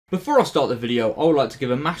Before I start the video, I would like to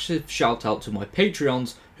give a massive shout out to my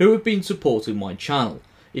Patreons who have been supporting my channel.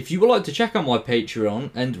 If you would like to check out my Patreon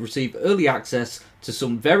and receive early access to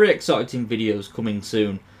some very exciting videos coming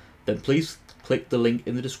soon, then please click the link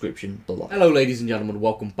in the description below. Hello ladies and gentlemen,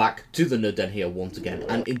 welcome back to the Nerd Den here once again,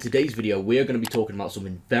 and in today's video we are going to be talking about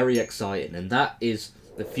something very exciting, and that is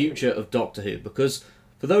the future of Doctor Who, because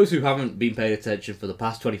for those who haven't been paying attention for the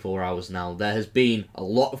past 24 hours now, there has been a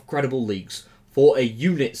lot of credible leaks for a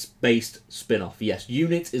Units-based spin-off. Yes,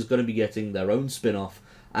 Units is going to be getting their own spin-off,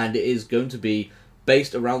 and it is going to be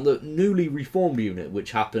based around the newly reformed unit,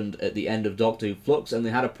 which happened at the end of Doctor Who Flux, and they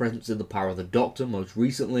had a presence in The Power of the Doctor most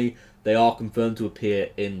recently. They are confirmed to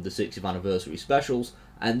appear in the 60th anniversary specials,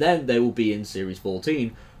 and then they will be in Series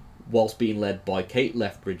 14, whilst being led by Kate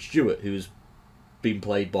Lethbridge-Stewart, who's been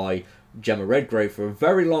played by Gemma Redgrave for a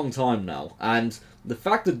very long time now. And the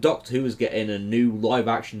fact that Doctor Who is getting a new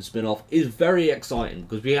live-action spin-off is very exciting,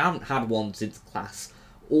 because we haven't had one since Class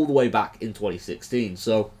all the way back in 2016.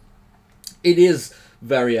 So it is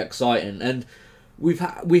very exciting, and we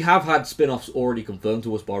have had spin-offs already confirmed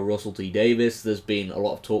to us by Russell T Davies. There's been a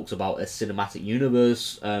lot of talks about a cinematic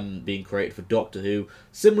universe being created for Doctor Who,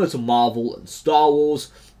 similar to Marvel and Star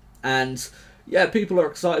Wars. And yeah, people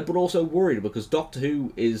are excited but also worried, because Doctor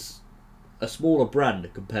Who is a smaller brand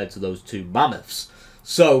compared to those two mammoths.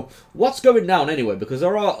 So what's going down anyway? Because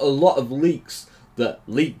there are a lot of leaks that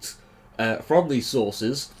leaked from these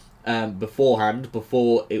sources beforehand,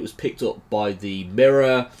 before it was picked up by the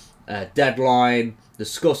Mirror, Deadline,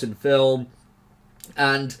 Discussing Film,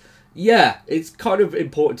 and yeah, it's kind of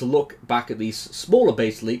important to look back at these smaller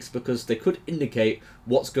base leaks, because they could indicate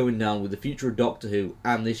what's going down with the future of Doctor Who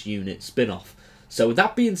and this unit spin-off. So with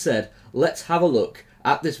that being said, let's have a look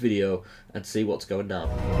at this video and see what's going down.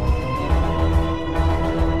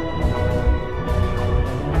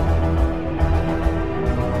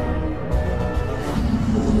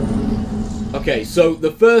 Okay, so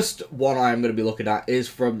the first one I am going to be looking at is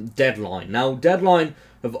from Deadline. Now, Deadline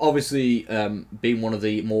have obviously been one of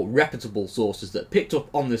the more reputable sources that picked up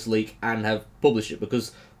on this leak and have published it,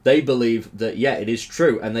 because they believe that, yeah, it is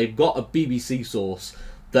true, and they've got a BBC source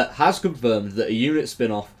that has confirmed that a unit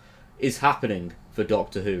spin-off is happening for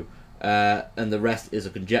Doctor Who, and the rest is a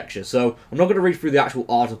conjecture. So I'm not going to read through the actual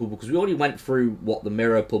article, because we already went through what the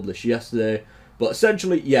Mirror published yesterday, but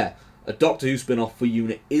essentially, yeah, a Doctor Who spin-off for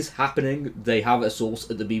Unit is happening. They have a source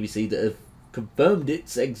at the BBC that have confirmed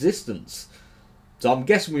its existence. So I'm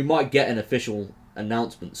guessing we might get an official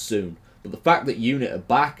announcement soon. But the fact that Unit are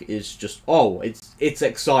back is just, oh, it's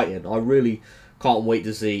exciting. I really can't wait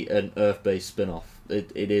to see an Earth-based spin-off.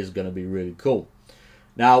 It is going to be really cool.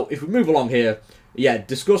 Now, if we move along here, yeah,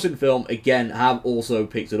 Discussing Film, again, have also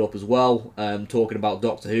picked it up as well, talking about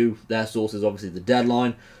Doctor Who. Their source is obviously the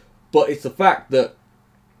Deadline. But it's the fact that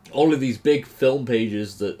all of these big film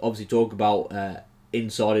pages that obviously talk about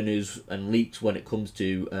insider news and leaks when it comes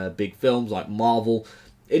to big films like Marvel,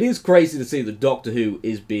 it is crazy to see that Doctor Who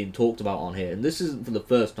is being talked about on here, and this isn't for the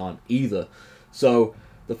first time either. So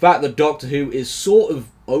the fact that Doctor Who is sort of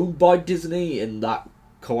owned by Disney in that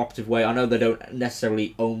cooperative way, I know they don't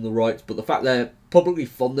necessarily own the rights, but the fact they're publicly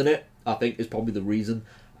funding it, I think, is probably the reason.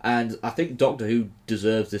 And I think Doctor Who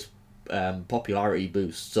deserves this popularity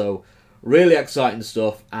boost. So really exciting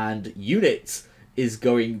stuff, and Unit is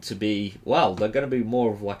going to be, well, they're going to be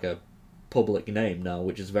more of like a public name now,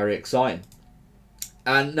 which is very exciting.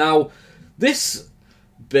 And now, this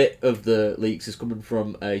bit of the leaks is coming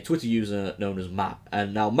from a Twitter user known as Matt.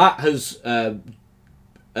 And now Matt has done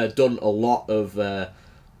a lot of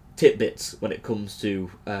tidbits when it comes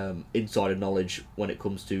to insider knowledge when it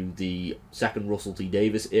comes to the second Russell T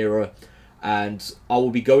Davies era. And I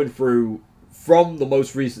will be going through from the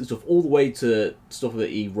most recent stuff all the way to stuff that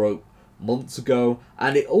he wrote months ago,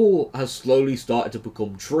 and it all has slowly started to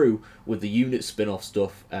become true, with the Unit spin-off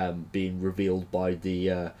stuff being revealed by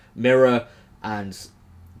the Mirror and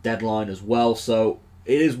Deadline as well. So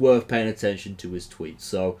it is worth paying attention to his tweets.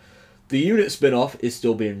 So the Unit spin-off is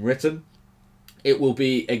still being written. It will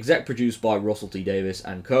be exec produced by Russell T Davies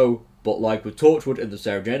and co, but like with Torchwood and the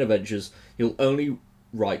Sarah Jane Adventures, he'll only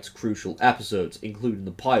write crucial episodes, including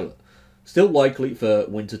the pilot. Still likely for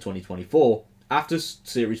winter 2024, after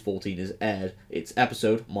Series 14 is aired, its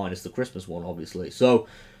episode, minus the Christmas one, obviously. So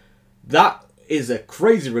that is a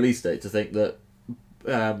crazy release date, to think that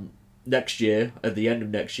next year, at the end of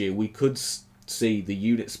next year, we could see the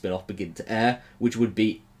Unit spin-off begin to air, which would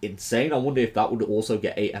be insane. I wonder if that would also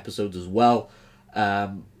get 8 episodes as well.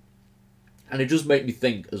 And it does make me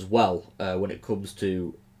think as well, when it comes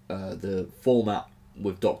to the format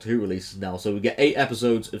with Doctor Who releases now. So we get 8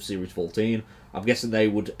 episodes of Series 14. I'm guessing they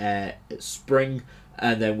would air spring,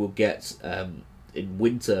 and then we'll get in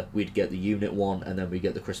winter we'd get the unit one, and then we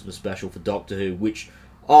get the Christmas special for Doctor Who, which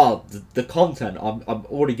are the content. I'm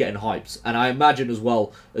already getting hyped, and I imagine as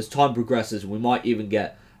well as time progresses we might even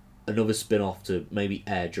get another spin-off to maybe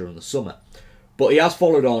air during the summer. But he has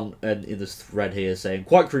followed on in this thread here saying,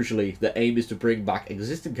 quite crucially, the aim is to bring back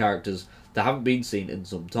existing characters that haven't been seen in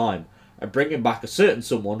some time, and bringing back a certain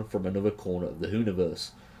someone from another corner of the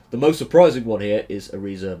Whoniverse. The most surprising one here is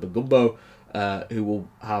Ariza Bagumbo, who will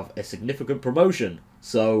have a significant promotion.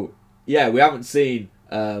 So, yeah, we haven't seen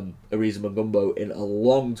Ariza Bagumbo in a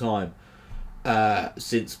long time,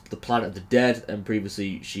 since the Planet of the Dead, and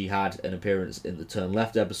previously she had an appearance in the Turn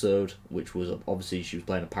Left episode, which was obviously she was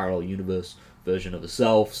playing a parallel universe version of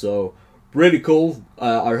herself. So, really cool.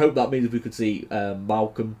 I hope that means we could see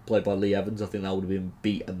Malcolm, played by Lee Evans. I think that would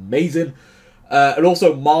be amazing. And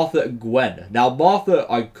also Martha and Gwen. Now, Martha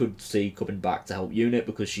I could see coming back to help Unit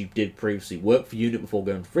because she did previously work for Unit before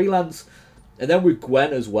going freelance. And then with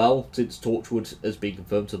Gwen as well, since Torchwood has been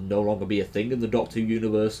confirmed to no longer be a thing in the Doctor Who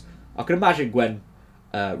universe, I can imagine Gwen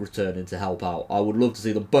returning to help out. I would love to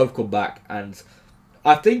see them both come back, and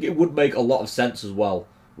I think it would make a lot of sense as well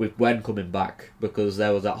with Gwen coming back, because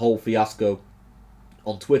there was that whole fiasco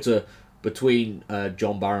on Twitter between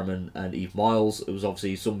John Barrowman and Eve Miles. It was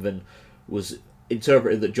obviously something was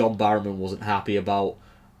interpreted that John Barrowman wasn't happy about,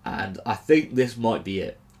 and I think this might be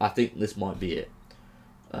it.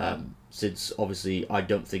 Since obviously I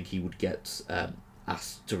don't think he would get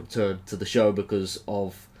asked to return to the show because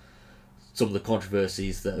of some of the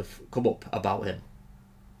controversies that have come up about him.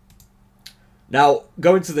 Now,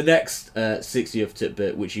 going to the next 60th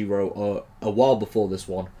tidbit, which he wrote a while before this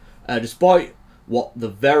one. Despite what the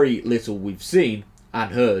very little we've seen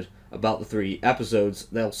and heard about the 3 episodes,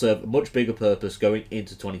 they'll serve a much bigger purpose going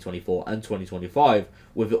into 2024 and 2025,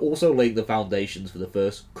 with it also laying the foundations for the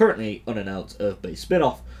first, currently unannounced Earth-based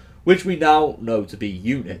spin-off, which we now know to be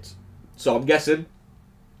Unit. So I'm guessing,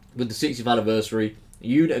 with the 60th anniversary,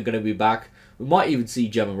 Unit are going to be back. We might even see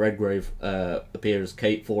Gemma Redgrave appear as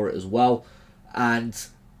Kate for it as well. And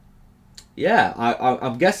yeah,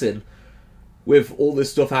 I'm guessing with all this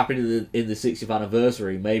stuff happening in the 60th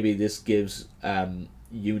anniversary, maybe this gives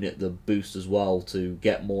Unit the boost as well to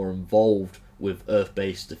get more involved with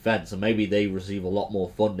Earth-based defense, and maybe they receive a lot more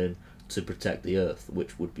funding to protect the Earth,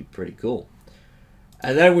 which would be pretty cool.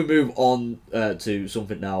 And then we move on to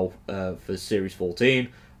something now for Series 14,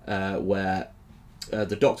 where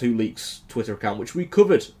the Doctor Who Leaks Twitter account, which we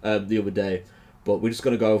covered the other day, but we're just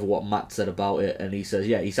going to go over what Matt said about it. And he says,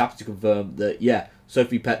 yeah, he's happy to confirm that, yeah,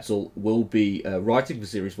 Sophie Petzl will be writing for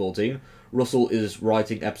Series 14. Russell is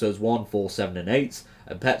writing episodes 1, 4, 7 and 8.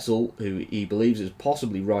 And Petzl, who he believes is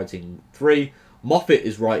possibly writing 3. Moffat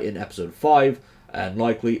is writing episode 5. And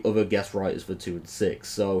likely other guest writers for 2 and 6.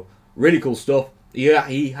 So, really cool stuff. Yeah,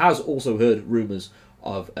 he has also heard rumours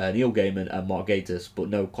of Neil Gaiman and Mark Gatiss, but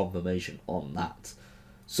no confirmation on that.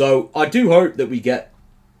 So, I do hope that we get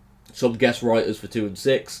some guest writers for 2 and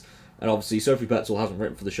 6. And obviously, Sophie Petzl hasn't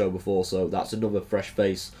written for the show before, so that's another fresh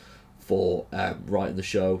face for writing the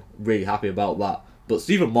show. Really happy about that. But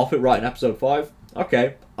Stephen Moffat writing episode 5,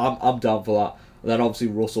 okay, I'm down for that. And then obviously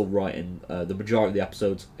Russell writing the majority of the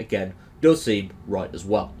episodes, again, does seem right as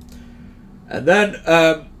well. And then,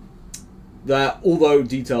 although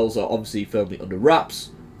details are obviously firmly under wraps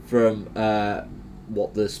from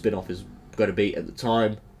what the spin-off is going to be at the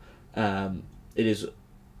time, it is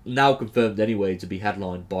now confirmed anyway to be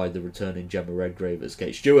headlined by the returning Gemma Redgrave as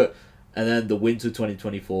Kate Stewart, and then the winter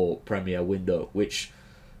 2024 premiere window, which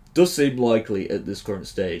does seem likely at this current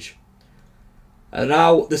stage. And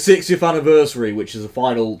now the 60th anniversary, which is the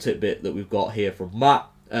final tidbit that we've got here from Matt.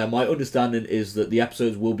 My understanding is that the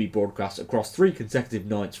episodes will be broadcast across 3 consecutive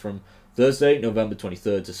nights from Thursday, November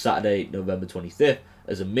 23rd to Saturday, November 25th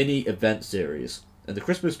as a mini event series. And the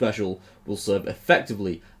Christmas special will serve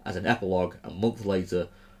effectively as an epilogue a month later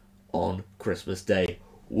on Christmas Day.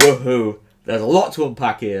 Woohoo! There's a lot to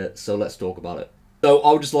unpack here, so let's talk about it. So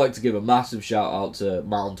I would just like to give a massive shout out to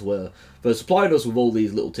Matt on Twitter for supplying us with all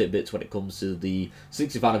these little tidbits when it comes to the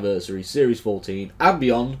 60th anniversary, Series 14 and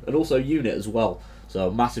beyond, and also Unit as well. So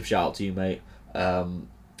massive shout out to you, mate.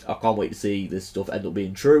 I can't wait to see this stuff end up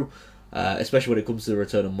being true, especially when it comes to the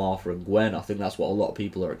return of Martha and Gwen. I think that's what a lot of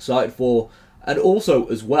people are excited for. And also,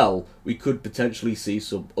 as well, we could potentially see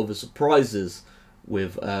some other surprises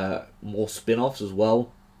with more spin-offs as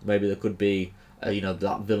well. Maybe there could be,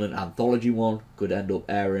 that villain anthology one could end up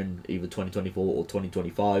airing either 2024 or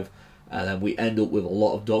 2025. And then we end up with a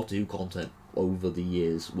lot of Doctor Who content over the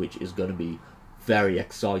years, which is going to be very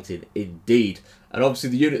exciting indeed. And obviously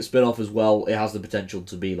the Unit spin-off as well, it has the potential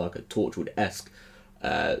to be like a Torchwood-esque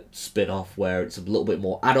spin-off where it's a little bit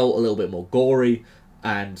more adult, a little bit more gory,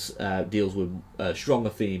 and deals with stronger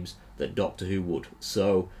themes than Doctor Who would.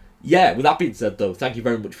 So, yeah, with that being said, though, thank you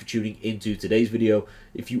very much for tuning into today's video.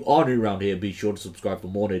 If you are new around here, be sure to subscribe for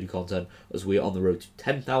more nerdy content, as we are on the road to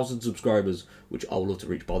 10,000 subscribers, which I will love to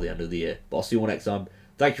reach by the end of the year. But I'll see you all next time.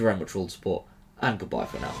 Thank you very much for all the support, and goodbye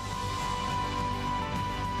for now.